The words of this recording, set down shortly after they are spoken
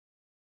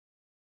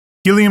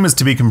Helium is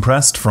to be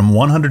compressed from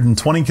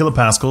 120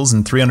 kilopascals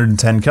in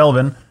 310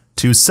 Kelvin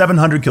to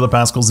 700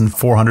 kilopascals in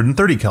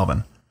 430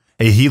 Kelvin.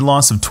 A heat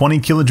loss of 20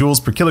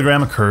 kilojoules per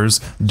kilogram occurs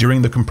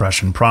during the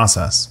compression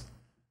process.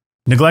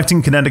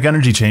 Neglecting kinetic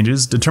energy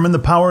changes, determine the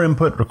power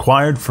input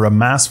required for a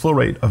mass flow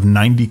rate of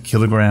 90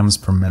 kilograms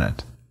per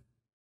minute.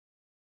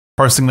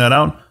 Parsing that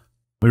out,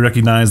 we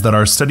recognize that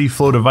our steady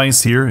flow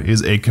device here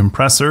is a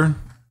compressor,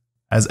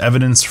 as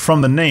evidenced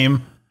from the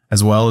name,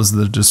 as well as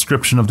the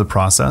description of the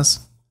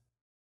process.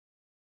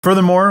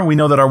 Furthermore, we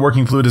know that our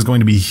working fluid is going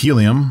to be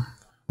helium.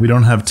 We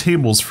don't have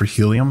tables for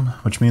helium,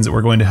 which means that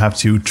we're going to have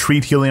to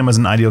treat helium as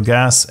an ideal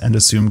gas and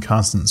assume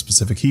constant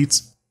specific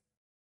heats.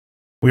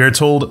 We are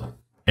told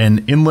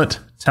an inlet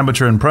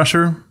temperature and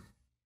pressure,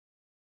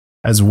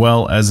 as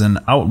well as an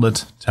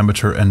outlet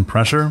temperature and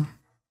pressure.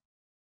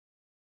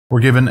 We're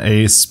given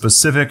a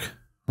specific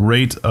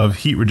rate of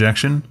heat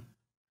rejection,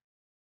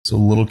 so a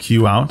little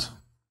Q out.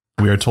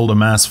 We are told a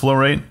mass flow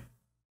rate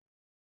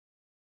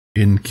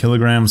in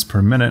kilograms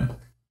per minute.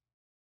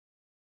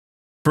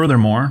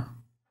 Furthermore,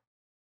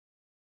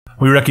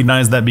 we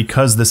recognize that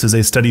because this is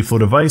a steady flow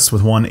device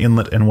with one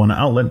inlet and one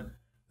outlet,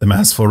 the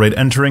mass flow rate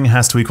entering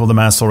has to equal the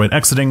mass flow rate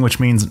exiting, which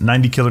means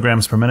 90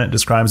 kilograms per minute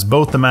describes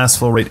both the mass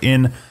flow rate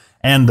in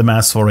and the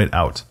mass flow rate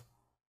out.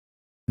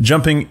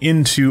 Jumping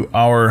into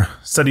our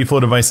steady flow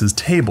devices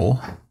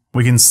table,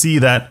 we can see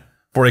that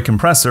for a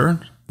compressor,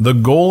 the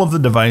goal of the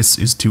device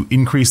is to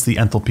increase the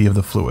enthalpy of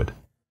the fluid.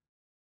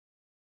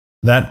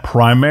 That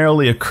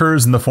primarily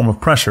occurs in the form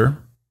of pressure,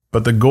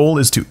 but the goal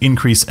is to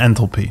increase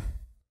enthalpy.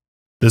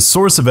 The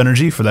source of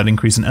energy for that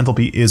increase in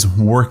enthalpy is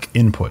work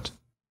input.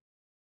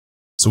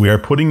 So we are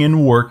putting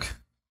in work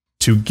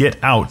to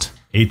get out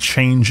a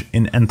change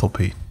in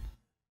enthalpy.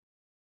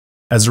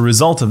 As a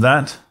result of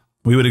that,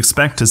 we would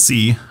expect to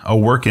see a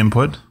work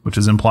input, which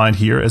is implied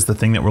here as the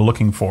thing that we're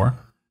looking for,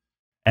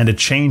 and a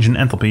change in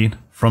enthalpy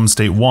from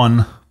state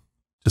 1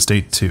 to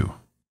state 2.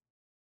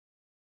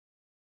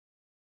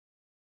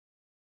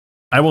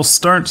 I will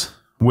start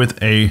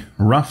with a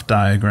rough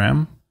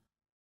diagram,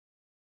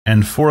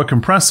 and for a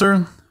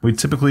compressor, we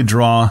typically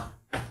draw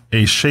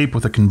a shape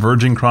with a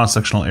converging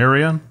cross-sectional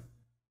area,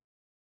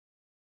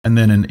 and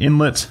then an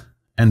inlet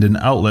and an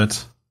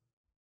outlet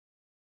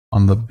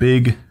on the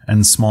big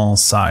and small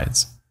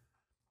sides.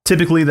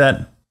 Typically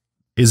that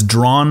is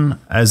drawn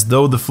as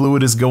though the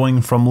fluid is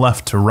going from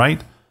left to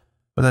right,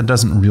 but that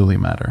doesn't really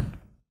matter.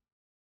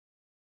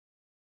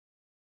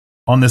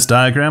 On this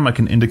diagram, I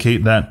can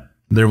indicate that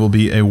there will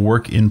be a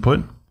work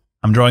input.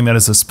 I'm drawing that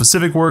as a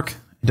specific work.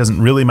 It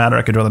doesn't really matter.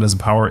 I could draw that as a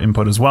power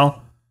input as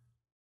well.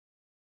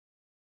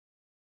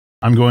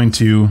 I'm going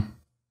to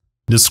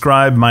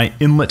describe my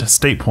inlet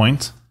state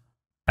point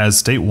as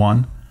state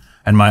 1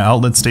 and my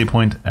outlet state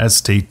point as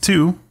state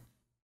 2.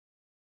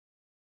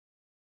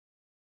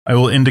 I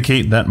will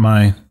indicate that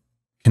my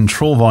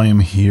control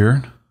volume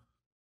here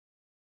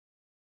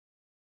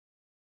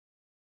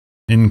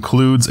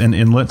includes an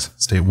inlet,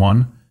 state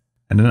 1,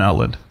 and an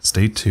outlet,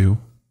 state 2,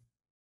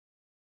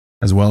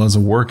 as well as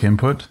a work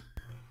input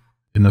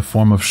in the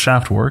form of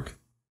shaft work,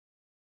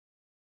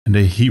 and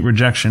a heat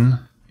rejection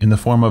in the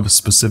form of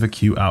specific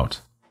Q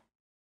out.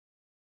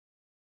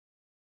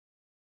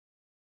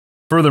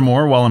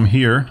 Furthermore, while I'm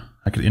here,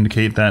 I could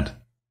indicate that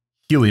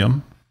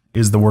helium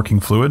is the working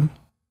fluid,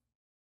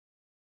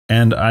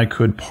 and I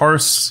could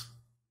parse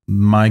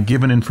my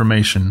given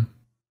information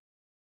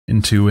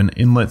into an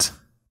inlet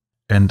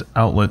and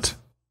outlet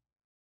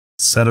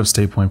set of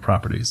state point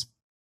properties.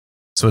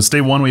 So at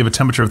state 1, we have a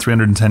temperature of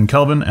 310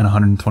 Kelvin and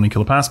 120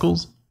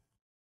 kilopascals.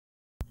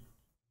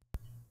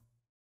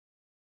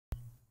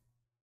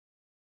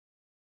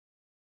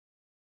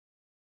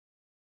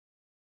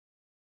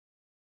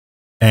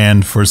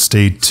 And for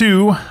state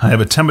 2, I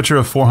have a temperature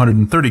of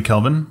 430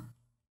 Kelvin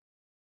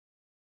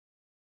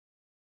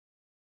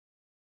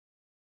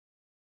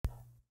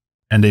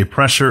and a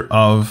pressure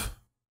of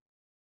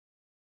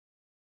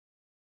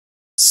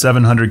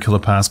 700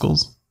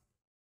 kilopascals.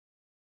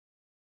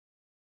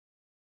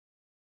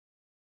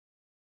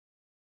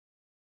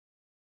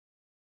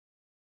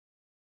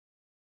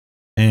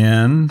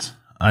 And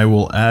I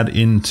will add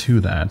into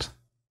that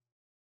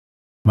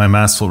my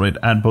mass flow rate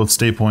at both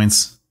state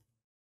points,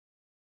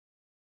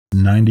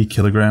 90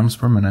 kilograms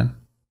per minute,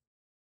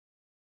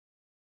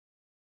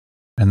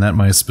 and that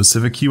my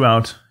specific Q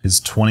out is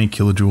 20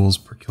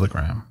 kilojoules per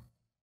kilogram.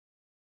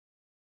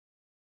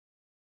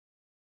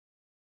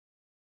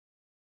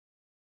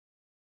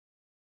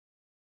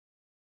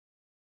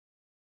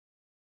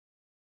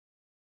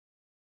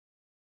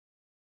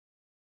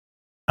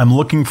 I'm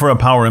looking for a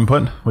power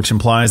input, which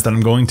implies that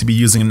I'm going to be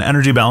using an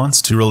energy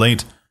balance to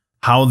relate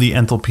how the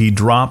enthalpy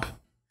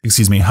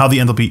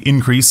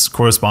increase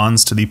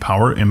corresponds to the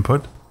power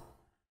input.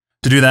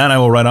 To do that, I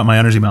will write out my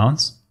energy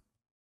balance.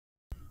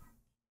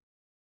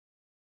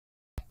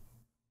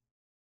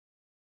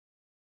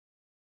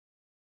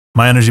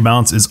 My energy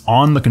balance is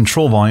on the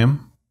control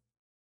volume,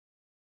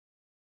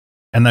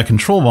 and that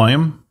control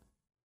volume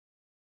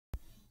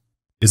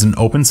is an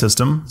open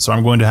system, so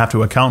I'm going to have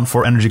to account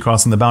for energy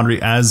crossing the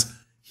boundary as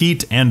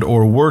heat and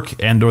or work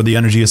and or the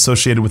energy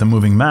associated with a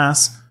moving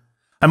mass,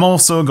 I'm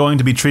also going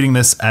to be treating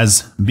this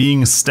as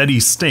being steady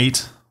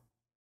state,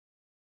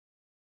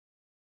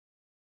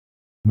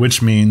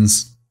 which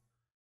means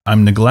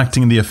I'm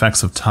neglecting the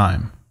effects of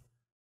time.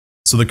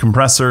 So the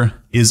compressor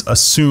is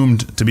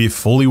assumed to be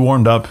fully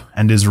warmed up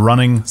and is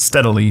running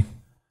steadily.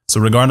 So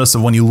regardless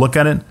of when you look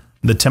at it,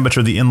 the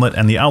temperature of the inlet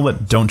and the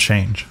outlet don't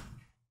change.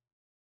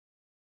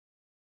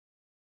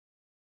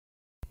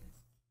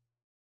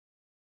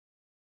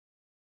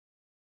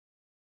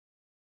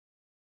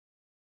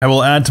 I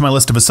will add to my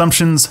list of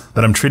assumptions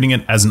that I'm treating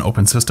it as an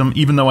open system,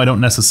 even though I don't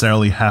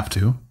necessarily have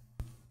to.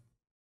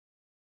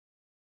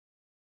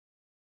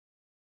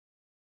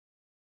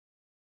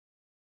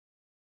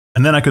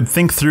 And then I could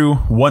think through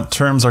what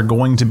terms are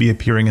going to be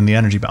appearing in the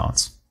energy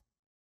balance.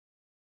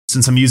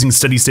 Since I'm using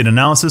steady state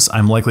analysis,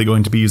 I'm likely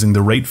going to be using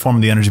the rate form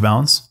of the energy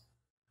balance,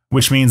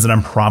 which means that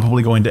I'm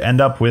probably going to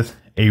end up with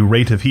a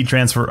rate of heat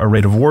transfer, a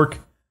rate of work,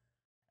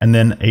 and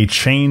then a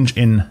change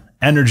in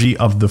energy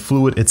of the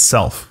fluid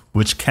itself,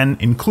 which can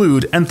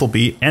include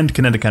enthalpy and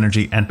kinetic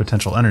energy and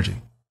potential energy.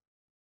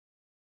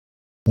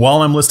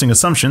 While I'm listing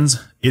assumptions,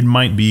 it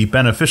might be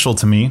beneficial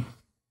to me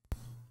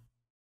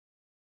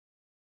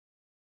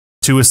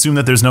to assume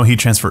that there's no heat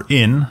transfer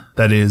in,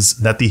 that is,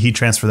 that the heat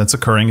transfer that's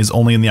occurring is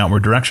only in the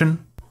outward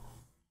direction,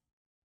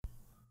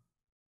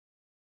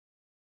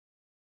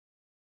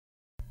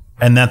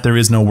 and that there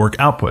is no work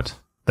output,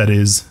 that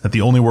is, that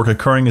the only work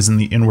occurring is in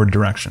the inward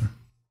direction.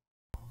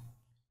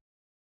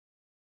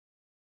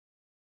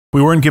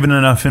 We weren't given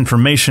enough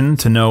information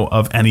to know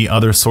of any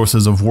other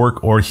sources of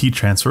work or heat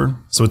transfer,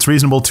 so it's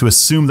reasonable to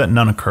assume that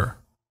none occur.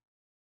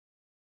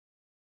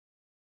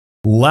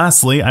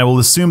 Lastly, I will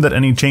assume that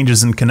any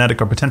changes in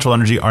kinetic or potential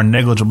energy are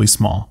negligibly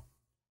small.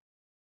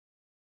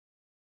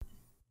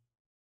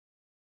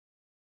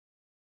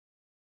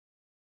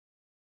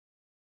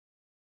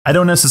 I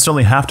don't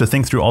necessarily have to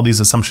think through all these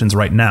assumptions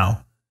right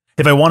now.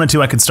 If I wanted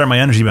to, I could start my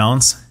energy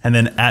balance, and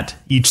then at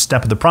each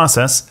step of the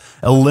process,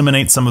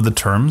 eliminate some of the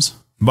terms,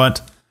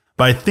 but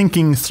by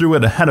thinking through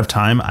it ahead of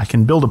time, I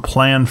can build a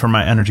plan for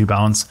my energy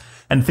balance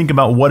and think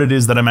about what it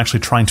is that I'm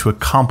actually trying to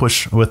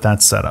accomplish with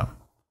that setup.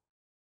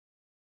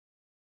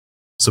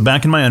 So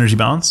back in my energy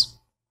balance,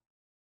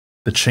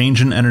 the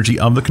change in energy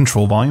of the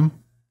control volume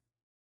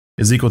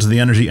is equal to the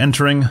energy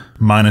entering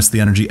minus the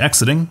energy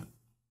exiting.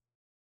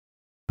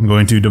 I'm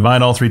going to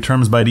divide all three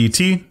terms by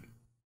dt,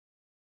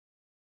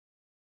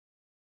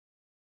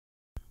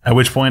 at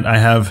which point I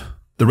have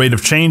the rate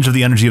of change of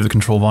the energy of the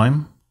control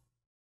volume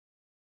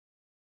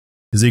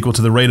is equal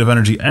to the rate of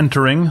energy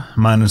entering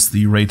minus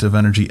the rate of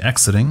energy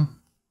exiting.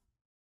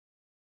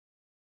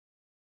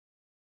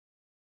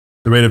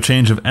 The rate of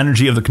change of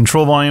energy of the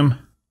control volume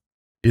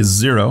is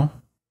 0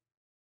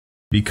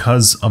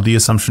 because of the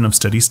assumption of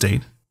steady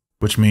state,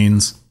 which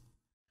means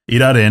E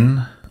dot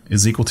in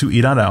is equal to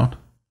E dot out.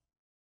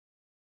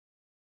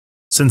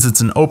 Since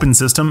it's an open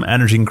system,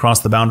 energy can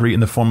cross the boundary in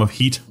the form of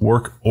heat,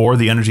 work, or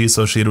the energy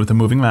associated with a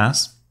moving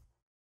mass.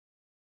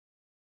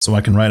 So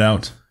I can write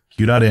out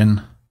Q dot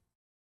in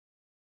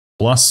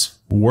plus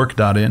work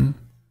dot in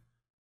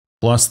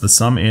plus the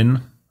sum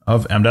in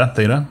of m dot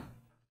theta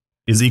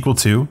is equal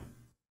to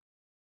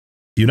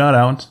Q dot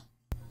out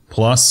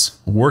plus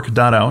work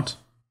dot out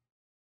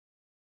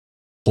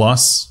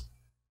plus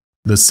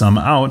the sum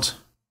out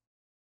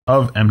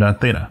of m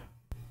dot theta.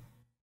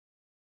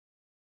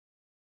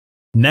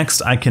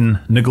 Next, I can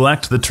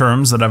neglect the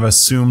terms that I've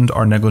assumed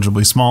are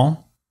negligibly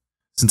small.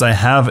 Since I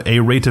have a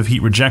rate of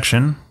heat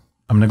rejection,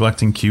 I'm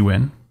neglecting Q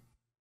in.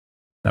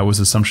 That was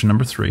assumption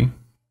number 3.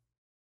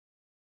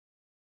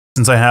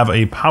 Since I have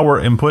a power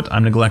input,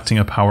 I'm neglecting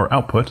a power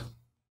output.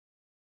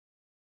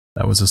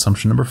 That was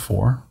assumption number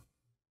 4.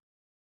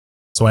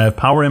 So I have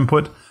power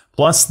input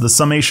plus the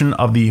summation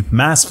of the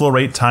mass flow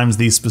rate times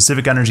the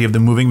specific energy of the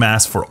moving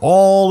mass for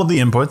all of the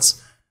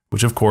inputs,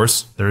 which of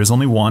course, there is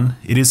only one.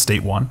 It is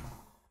state 1.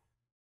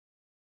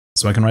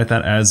 So I can write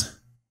that as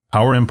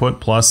power input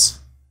plus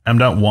m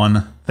dot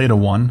 1 theta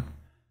 1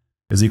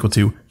 is equal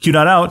to Q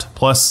dot out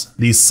plus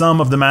the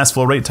sum of the mass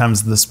flow rate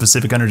times the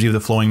specific energy of the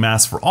flowing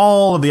mass for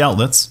all of the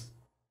outlets,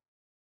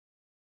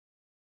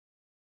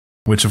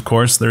 which of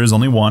course there is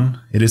only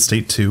one. It is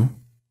state 2.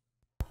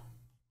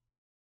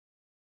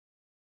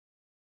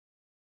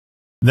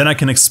 Then I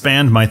can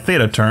expand my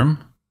theta term.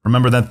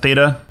 Remember that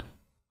theta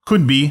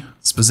could be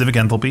specific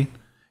enthalpy,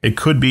 it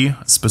could be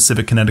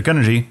specific kinetic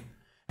energy,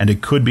 and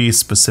it could be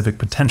specific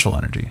potential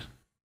energy.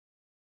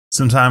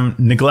 Since I'm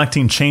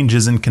neglecting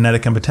changes in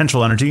kinetic and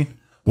potential energy,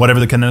 whatever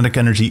the kinetic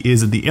energy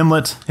is at the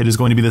inlet, it is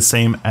going to be the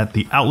same at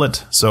the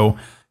outlet. So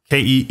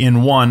Ke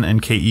in 1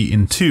 and Ke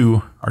in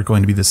 2 are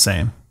going to be the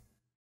same.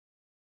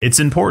 It's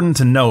important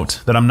to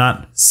note that I'm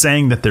not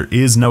saying that there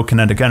is no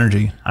kinetic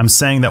energy. I'm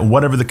saying that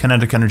whatever the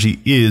kinetic energy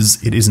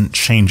is, it isn't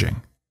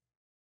changing.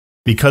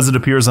 Because it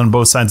appears on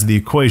both sides of the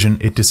equation,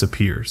 it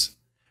disappears.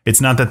 It's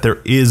not that there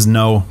is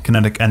no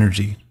kinetic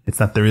energy. It's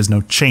that there is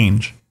no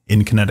change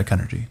in kinetic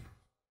energy.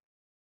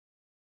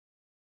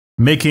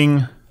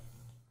 Making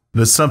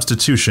the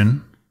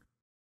substitution,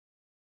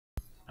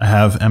 I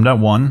have m dot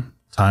 1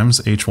 times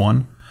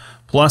h1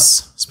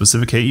 plus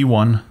specific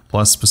KE1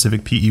 plus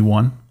specific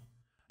PE1.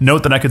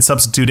 Note that I could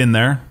substitute in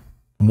there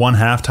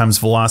 1/2 times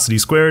velocity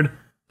squared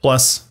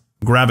plus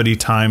gravity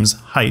times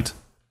height.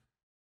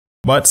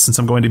 But since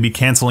I'm going to be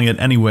canceling it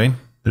anyway,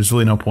 there's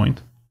really no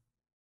point.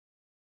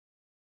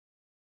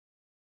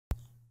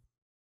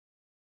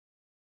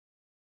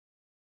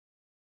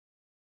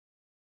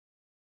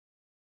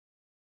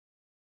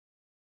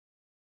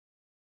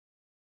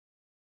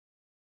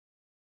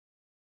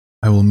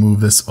 I will move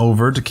this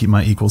over to keep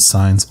my equal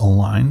signs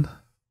aligned.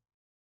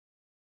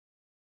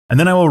 And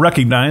then I will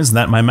recognize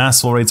that my mass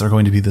flow rates are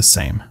going to be the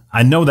same.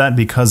 I know that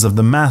because of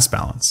the mass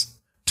balance.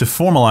 To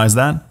formalize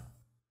that,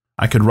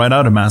 I could write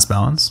out a mass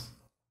balance.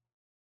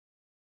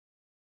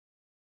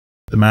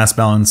 The mass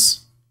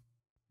balance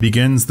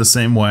begins the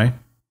same way.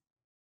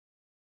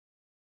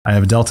 I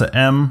have delta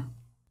M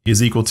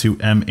is equal to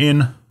M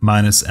in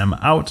minus M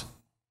out.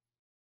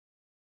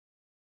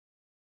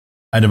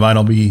 I divide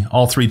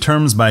all three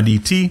terms by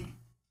dt,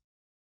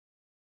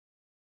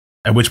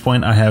 at which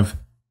point I have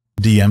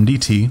dm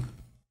dt,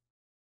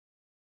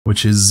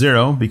 which is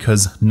 0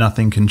 because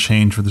nothing can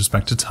change with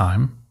respect to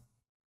time,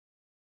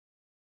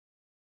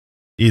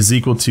 is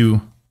equal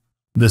to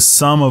the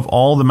sum of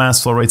all the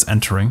mass flow rates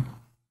entering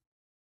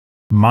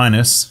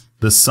minus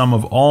the sum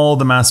of all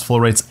the mass flow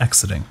rates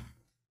exiting.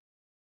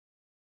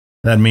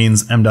 That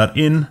means m dot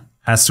in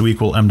has to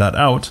equal m dot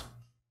out.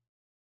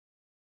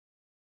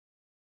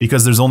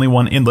 Because there's only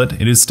one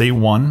inlet, it is state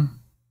 1.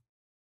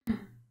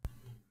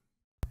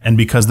 And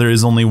because there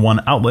is only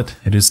one outlet,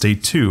 it is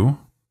state 2.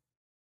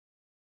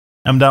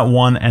 M dot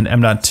 1 and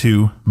M dot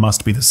 2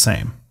 must be the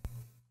same.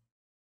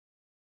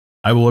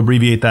 I will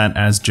abbreviate that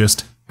as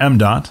just M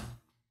dot.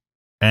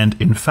 And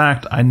in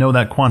fact, I know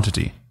that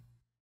quantity.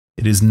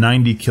 It is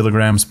 90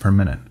 kilograms per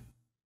minute.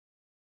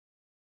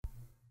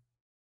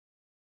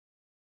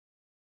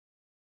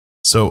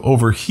 So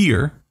over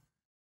here,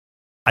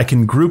 I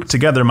can group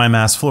together my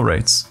mass flow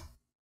rates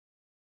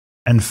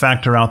and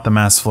factor out the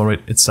mass flow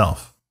rate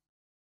itself.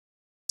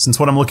 Since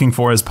what I'm looking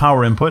for is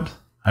power input,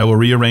 I will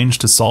rearrange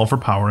to solve for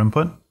power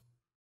input.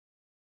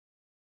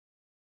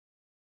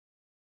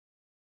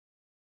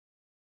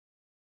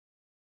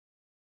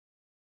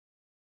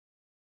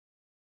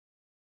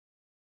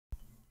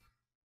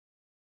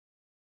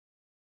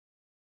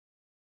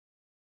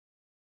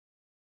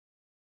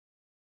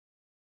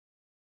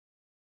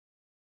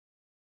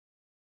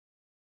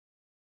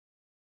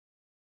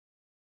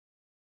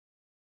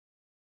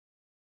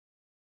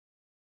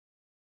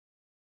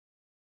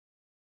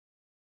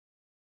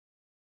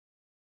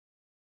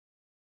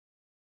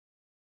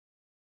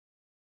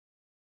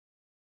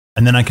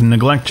 And then I can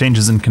neglect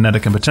changes in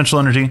kinetic and potential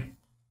energy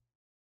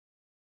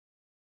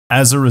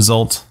as a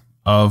result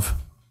of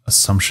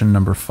assumption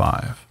number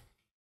 5.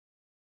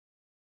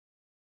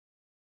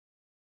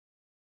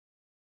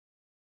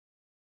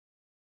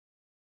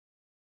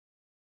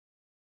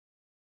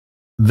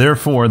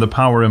 Therefore, the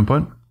power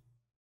input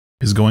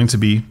is going to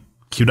be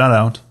Q dot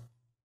out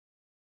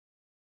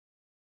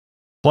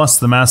plus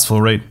the mass flow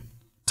rate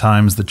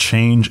times the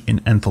change in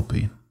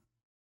enthalpy.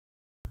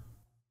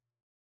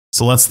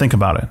 So let's think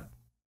about it.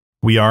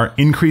 We are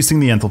increasing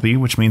the enthalpy,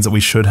 which means that we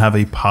should have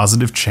a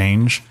positive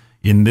change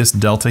in this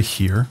delta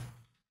here.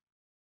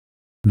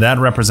 That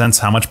represents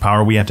how much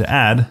power we have to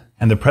add,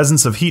 and the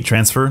presence of heat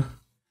transfer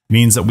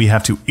means that we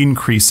have to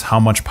increase how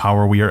much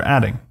power we are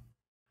adding.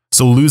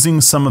 So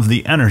losing some of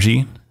the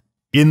energy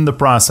in the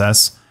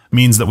process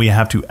means that we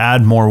have to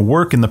add more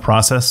work in the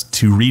process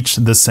to reach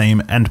the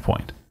same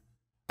endpoint.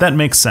 That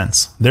makes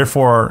sense.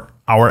 Therefore,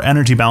 our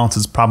energy balance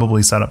is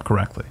probably set up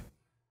correctly.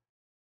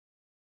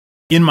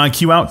 In my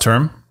Q out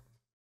term,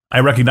 I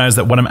recognize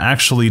that what I'm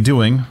actually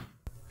doing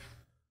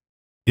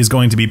is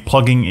going to be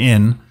plugging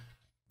in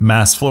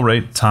mass flow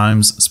rate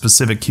times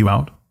specific Q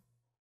out.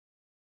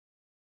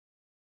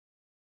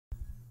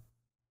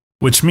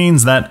 Which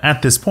means that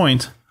at this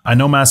point, I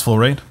know mass flow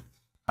rate,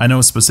 I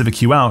know specific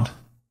Q out,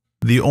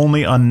 the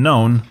only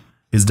unknown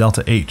is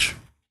delta H.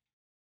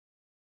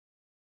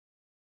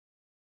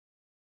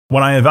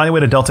 When I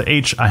evaluate a delta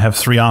H, I have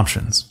 3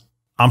 options.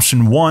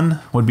 Option 1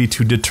 would be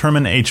to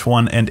determine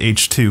H1 and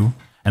H2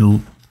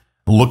 and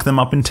look them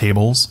up in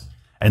tables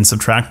and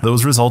subtract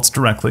those results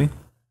directly.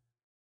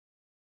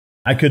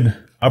 I could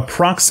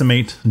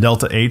approximate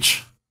delta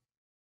H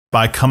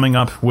by coming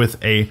up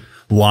with a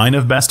line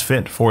of best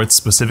fit for its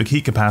specific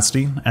heat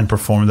capacity and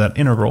perform that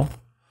integral.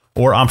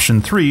 Or option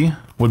 3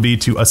 would be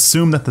to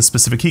assume that the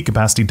specific heat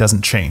capacity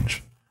doesn't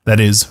change. That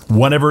is,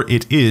 whatever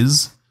it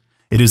is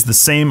the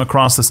same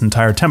across this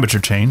entire temperature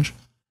change.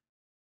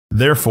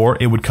 Therefore,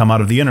 it would come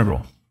out of the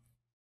integral.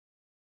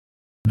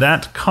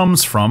 That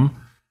comes from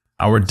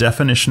our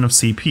definition of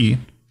CP,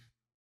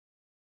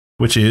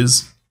 which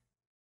is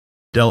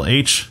del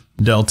H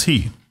del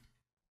T.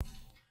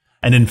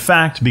 And in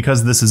fact,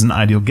 because this is an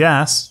ideal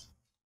gas,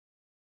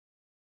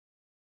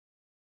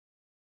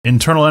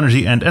 internal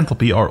energy and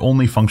enthalpy are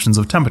only functions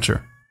of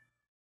temperature,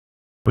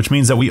 which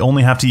means that we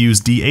only have to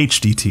use dH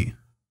dt.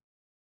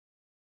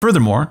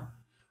 Furthermore,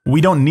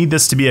 we don't need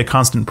this to be a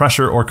constant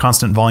pressure or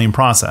constant volume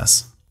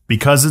process.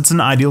 Because it's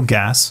an ideal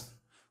gas,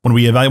 when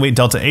we evaluate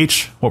delta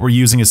H, what we're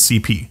using is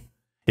Cp.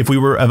 If we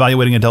were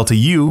evaluating a delta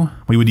U,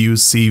 we would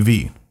use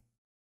Cv.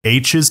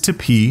 H is to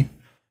P,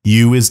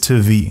 U is to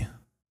V.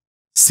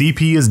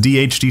 Cp is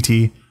dH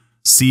dt,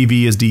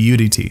 Cv is du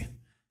dt.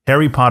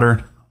 Harry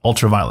Potter,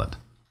 ultraviolet.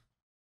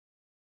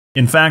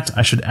 In fact,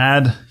 I should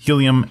add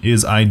helium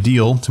is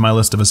ideal to my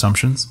list of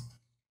assumptions.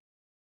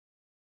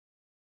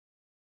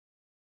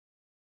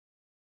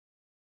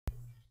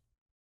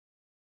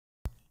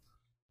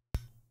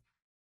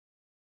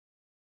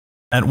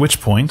 At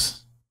which point,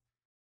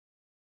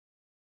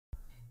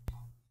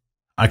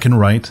 I can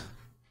write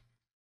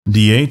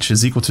dH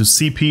is equal to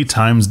Cp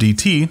times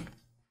dt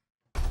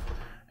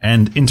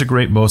and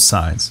integrate both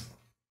sides.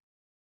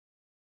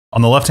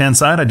 On the left-hand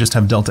side, I just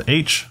have delta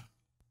H.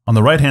 On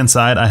the right-hand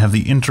side, I have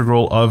the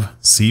integral of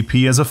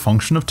Cp as a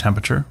function of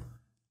temperature,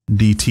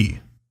 dt.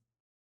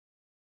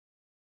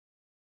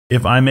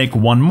 If I make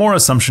one more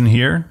assumption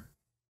here,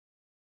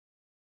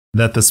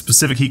 that the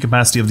specific heat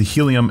capacity of the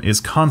helium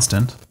is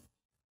constant,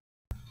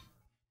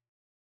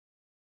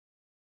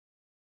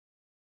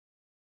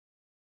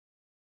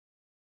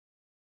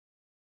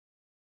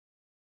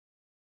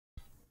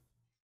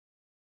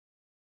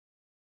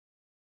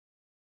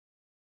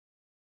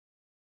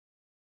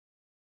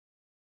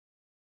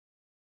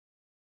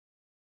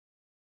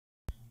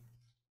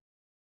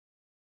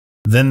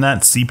 then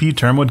that Cp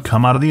term would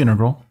come out of the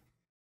integral,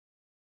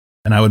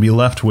 and I would be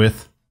left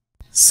with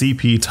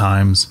Cp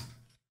times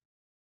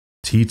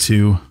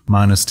T2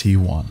 minus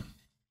T1.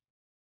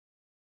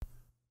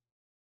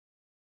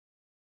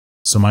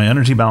 So my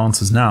energy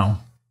balance is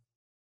now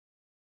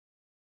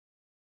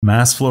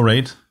mass flow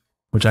rate,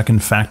 which I can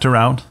factor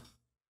out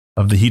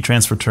of the heat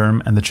transfer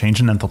term and the change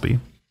in enthalpy,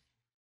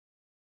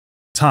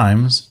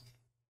 times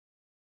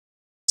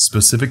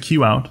specific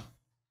Q out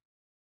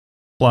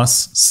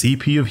plus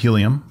Cp of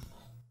helium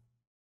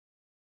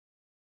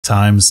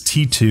times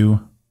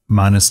T2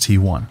 minus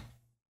T1.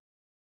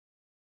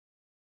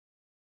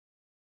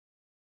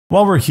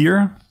 While we're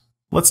here,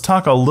 let's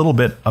talk a little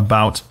bit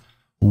about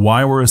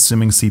why we're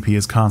assuming Cp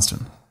is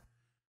constant.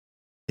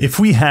 If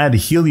we had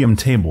helium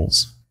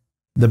tables,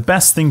 the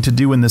best thing to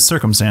do in this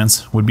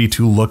circumstance would be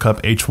to look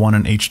up H1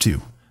 and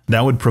H2.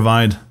 That would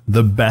provide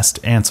the best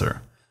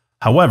answer.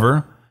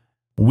 However,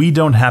 we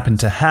don't happen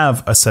to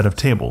have a set of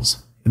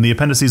tables. In the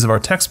appendices of our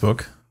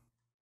textbook,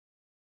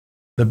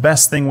 the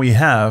best thing we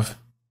have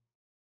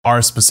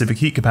are specific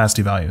heat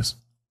capacity values.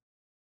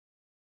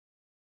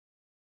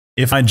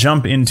 If I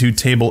jump into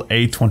table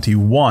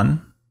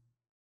A21,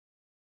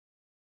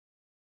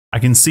 I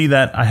can see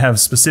that I have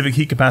specific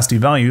heat capacity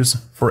values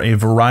for a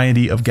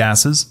variety of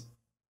gases,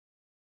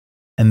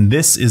 and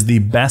this is the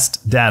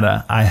best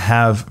data I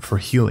have for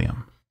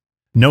helium.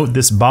 Note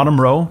this bottom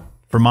row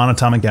for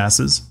monatomic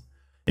gases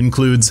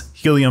includes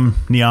helium,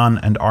 neon,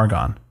 and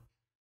argon.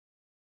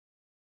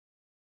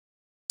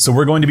 So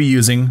we're going to be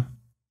using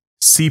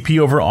Cp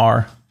over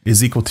R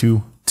is equal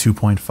to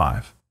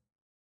 2.5.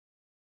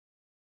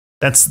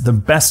 That's the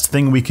best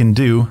thing we can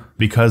do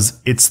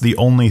because it's the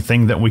only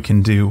thing that we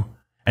can do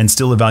and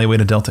still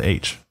evaluate a delta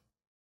H.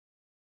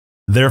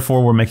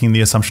 Therefore, we're making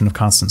the assumption of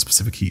constant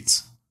specific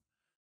heats.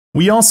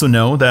 We also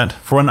know that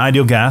for an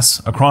ideal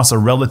gas across a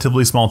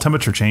relatively small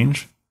temperature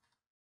change,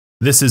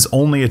 this is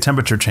only a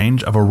temperature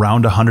change of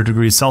around 100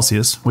 degrees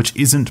Celsius, which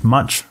isn't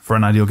much for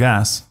an ideal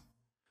gas.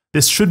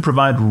 This should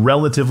provide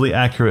relatively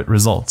accurate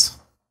results.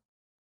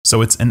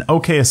 So it's an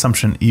okay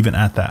assumption even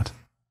at that.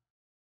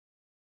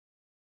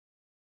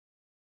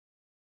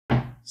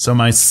 So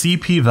my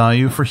Cp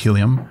value for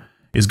helium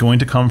is going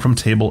to come from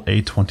table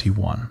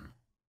A21.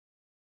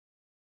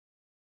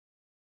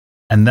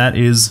 And that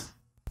is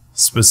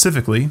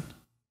specifically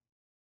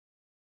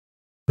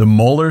the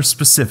molar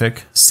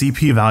specific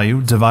Cp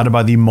value divided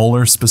by the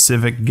molar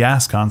specific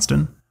gas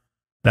constant.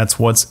 That's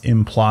what's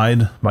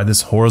implied by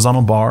this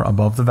horizontal bar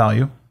above the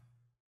value,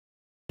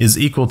 is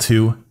equal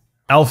to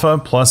alpha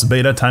plus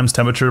beta times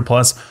temperature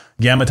plus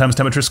gamma times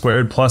temperature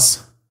squared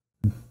plus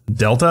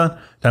delta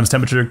times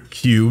temperature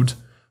cubed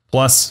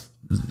plus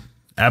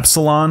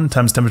epsilon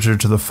times temperature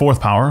to the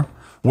fourth power,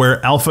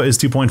 where alpha is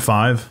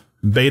 2.5,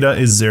 beta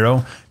is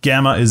 0,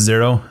 gamma is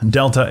 0,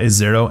 delta is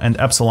 0, and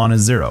epsilon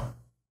is 0.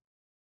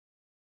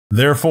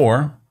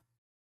 Therefore,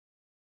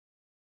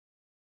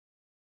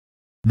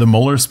 the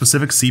molar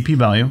specific Cp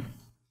value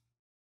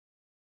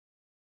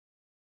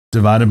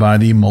divided by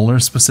the molar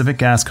specific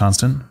gas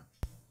constant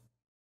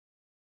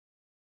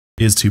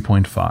is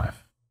 2.5.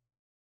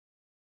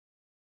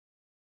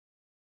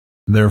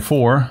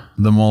 Therefore,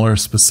 the molar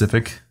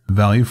specific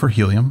value for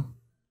helium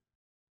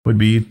would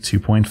be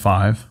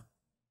 2.5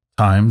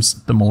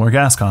 times the molar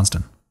gas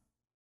constant.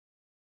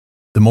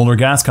 The molar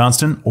gas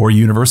constant, or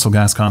universal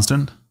gas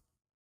constant,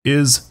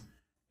 is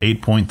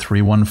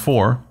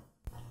 8.314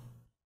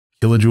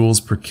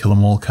 kilojoules per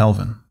kilomole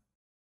Kelvin.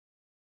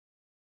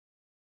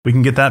 We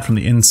can get that from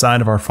the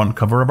inside of our front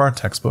cover of our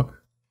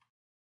textbook.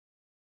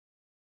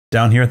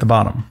 Down here at the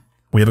bottom,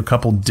 we have a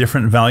couple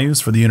different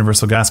values for the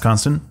universal gas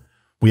constant.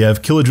 we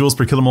have kilojoules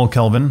per kilomole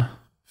Kelvin,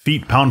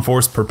 feet pound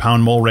force per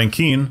pound mole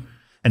Rankine,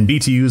 and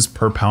BTUs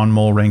per pound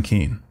mole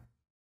Rankine.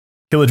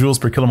 Kilojoules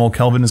per kilomole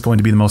Kelvin is going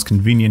to be the most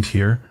convenient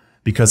here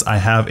because I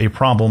have a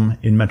problem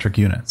in metric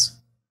units.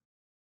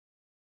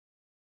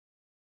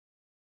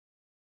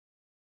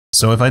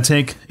 So if I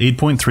take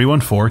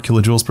 8.314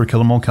 kilojoules per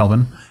kilomole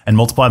Kelvin and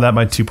multiply that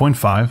by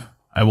 2.5,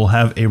 I will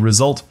have a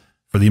result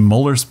for the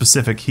molar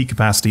specific heat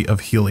capacity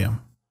of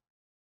helium.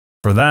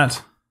 For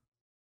that,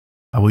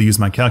 I will use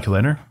my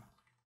calculator,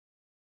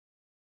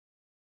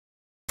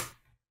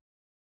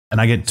 and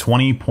I get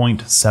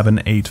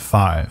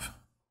 20.785.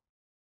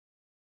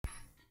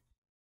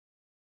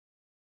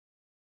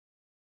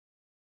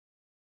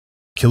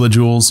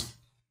 Kilojoules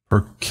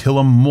per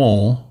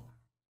kilomole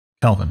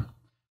Kelvin.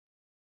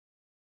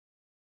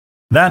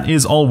 That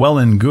is all well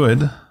and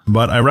good,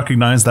 but I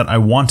recognize that I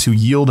want to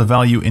yield a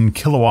value in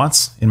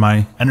kilowatts in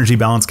my energy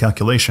balance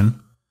calculation,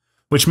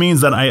 which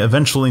means that I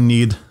eventually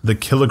need the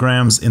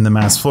kilograms in the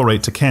mass flow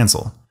rate to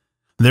cancel.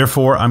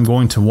 Therefore, I'm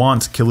going to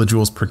want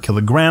kilojoules per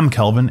kilogram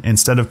Kelvin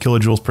instead of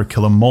kilojoules per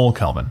kilomole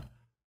Kelvin.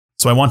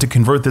 So I want to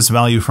convert this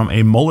value from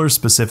a molar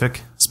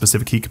specific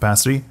heat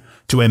capacity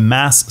to a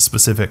mass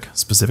specific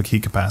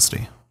heat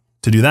capacity.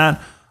 To do that,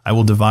 I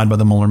will divide by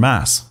the molar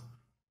mass.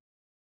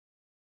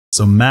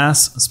 So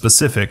mass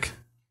specific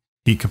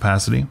heat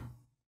capacity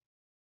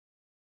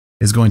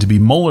is going to be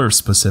molar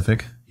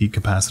specific heat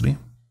capacity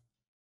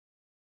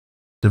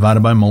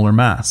divided by molar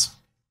mass,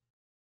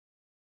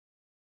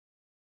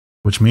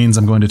 which means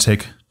I'm going to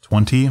take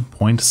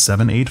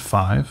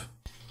 20.785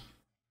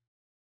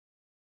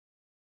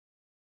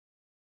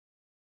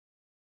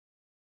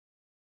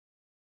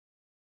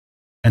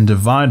 and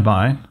divide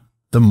by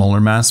the molar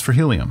mass for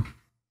helium.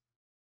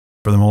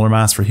 For the molar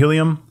mass for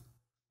helium,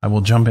 I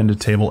will jump into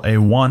table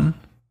A1,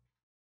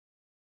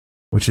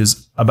 which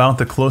is about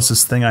the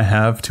closest thing I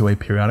have to a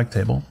periodic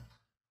table.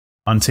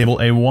 On table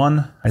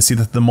A1, I see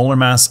that the molar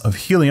mass of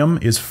helium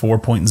is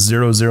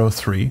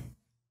 4.003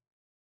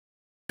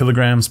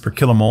 kilograms per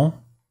kilomole.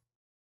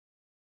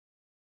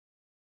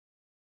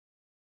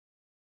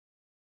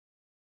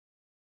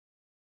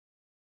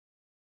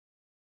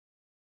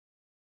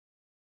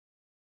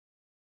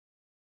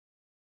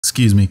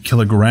 Excuse me,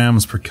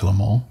 kilograms per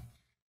kilomole.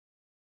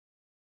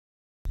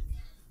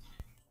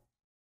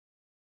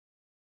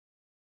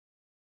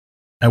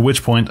 At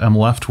which point I'm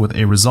left with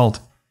a result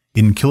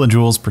in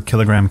kilojoules per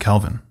kilogram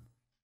Kelvin.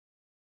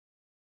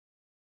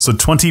 So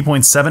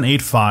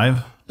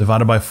 20.785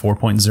 divided by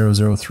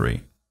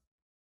 4.003.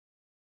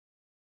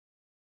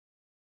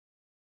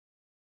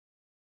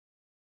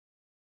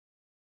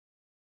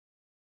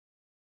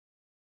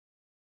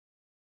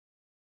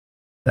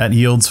 That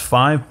yields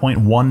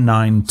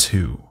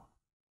 5.192.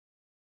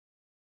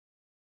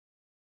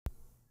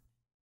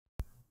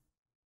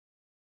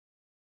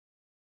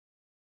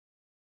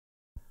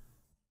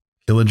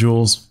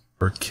 Kilojoules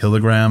per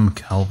kilogram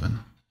Kelvin.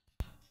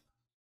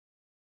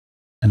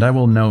 And I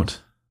will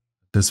note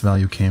this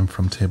value came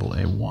from table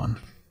A1,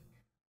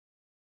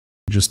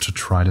 just to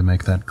try to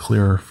make that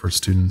clearer for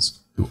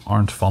students who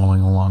aren't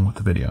following along with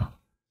the video.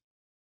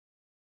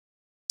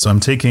 So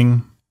I'm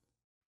taking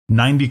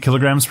 90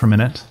 kilograms per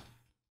minute.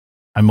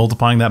 I'm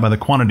multiplying that by the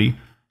quantity,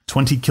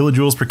 20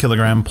 kilojoules per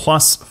kilogram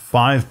plus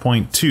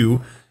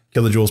 5.2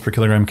 kilojoules per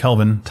kilogram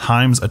Kelvin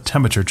times a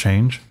temperature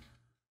change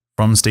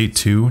from state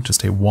 2 to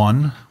state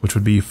 1, which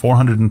would be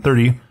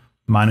 430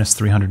 minus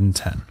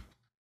 310.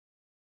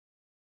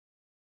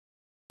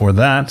 For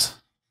that,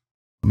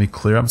 let me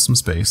clear up some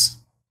space.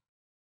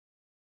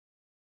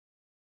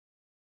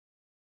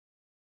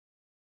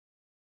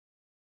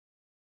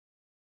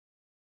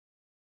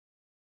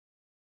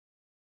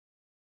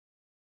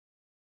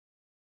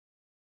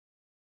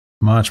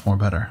 Much more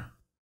better.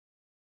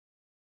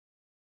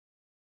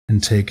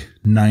 And take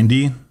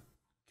 90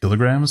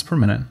 kilograms per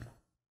minute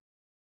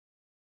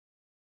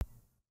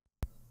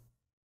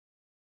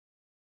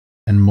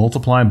and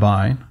multiply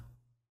by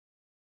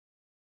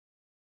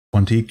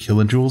 20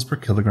 kilojoules per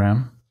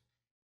kilogram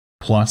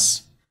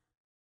plus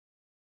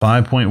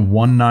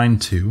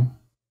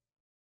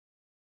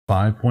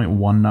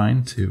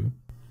 5.192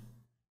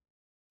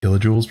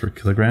 kilojoules per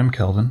kilogram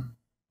Kelvin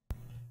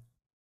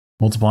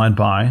multiplied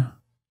by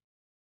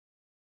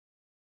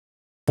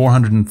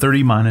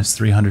 430 minus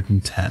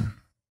 310.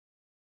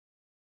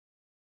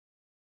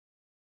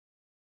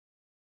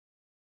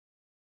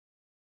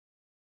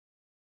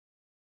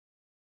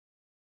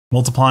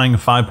 Multiplying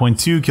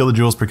 5.2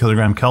 kilojoules per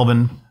kilogram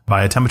Kelvin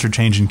by a temperature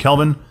change in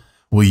Kelvin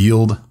will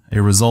yield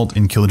a result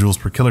in kilojoules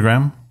per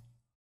kilogram.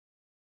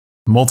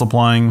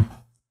 Multiplying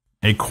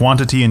a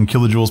quantity in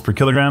kilojoules per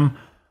kilogram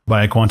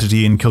by a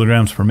quantity in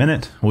kilograms per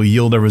minute will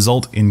yield a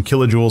result in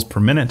kilojoules per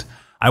minute.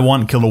 I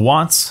want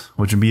kilowatts,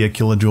 which would be a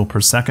kilojoule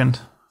per second,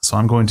 so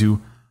I'm going to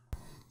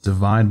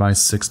divide by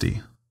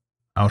 60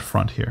 out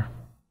front here.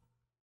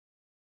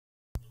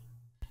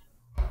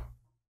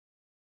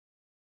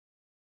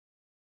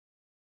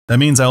 That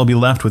means I will be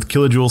left with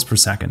kilojoules per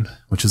second,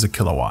 which is a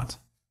kilowatt.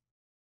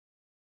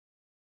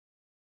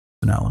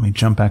 So now let me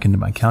jump back into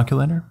my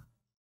calculator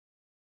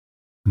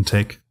and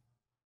take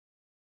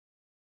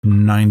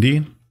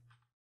 90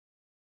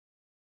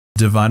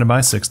 divided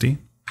by 60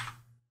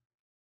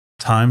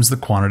 times the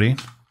quantity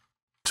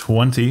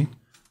 20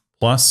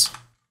 plus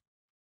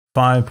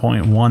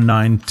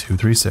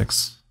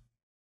 5.19236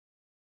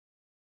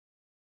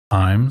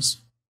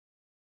 times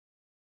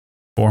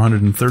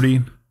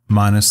 430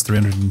 minus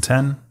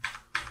 310,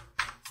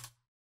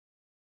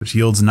 which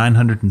yields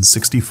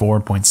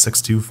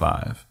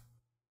 964.625.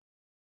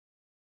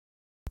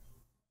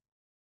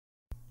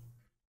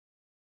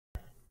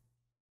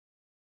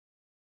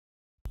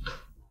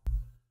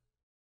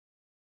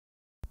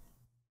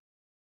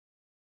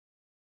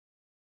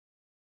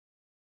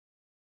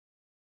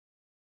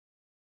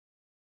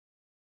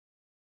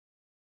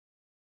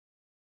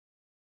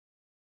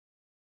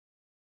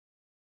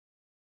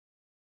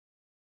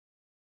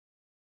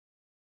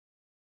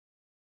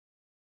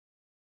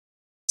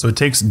 So it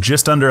takes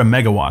just under a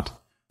megawatt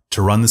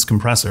to run this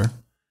compressor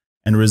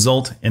and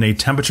result in a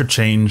temperature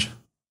change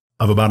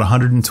of about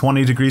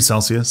 120 degrees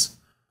Celsius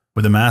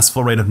with a mass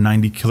flow rate of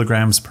 90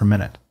 kilograms per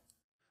minute.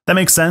 That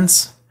makes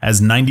sense,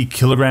 as 90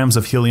 kilograms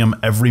of helium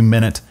every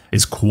minute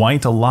is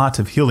quite a lot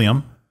of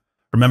helium.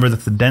 Remember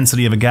that the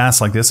density of a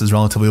gas like this is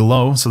relatively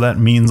low, so that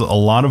means a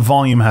lot of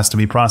volume has to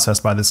be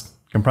processed by this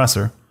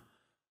compressor.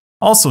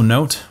 Also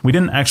note, we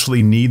didn't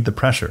actually need the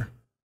pressure.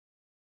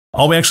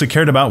 All we actually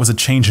cared about was a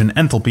change in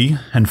enthalpy,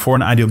 and for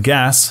an ideal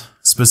gas,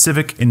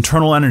 specific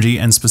internal energy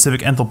and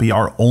specific enthalpy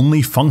are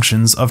only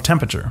functions of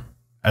temperature.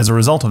 As a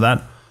result of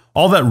that,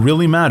 all that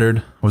really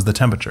mattered was the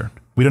temperature.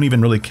 We don't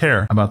even really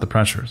care about the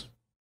pressures.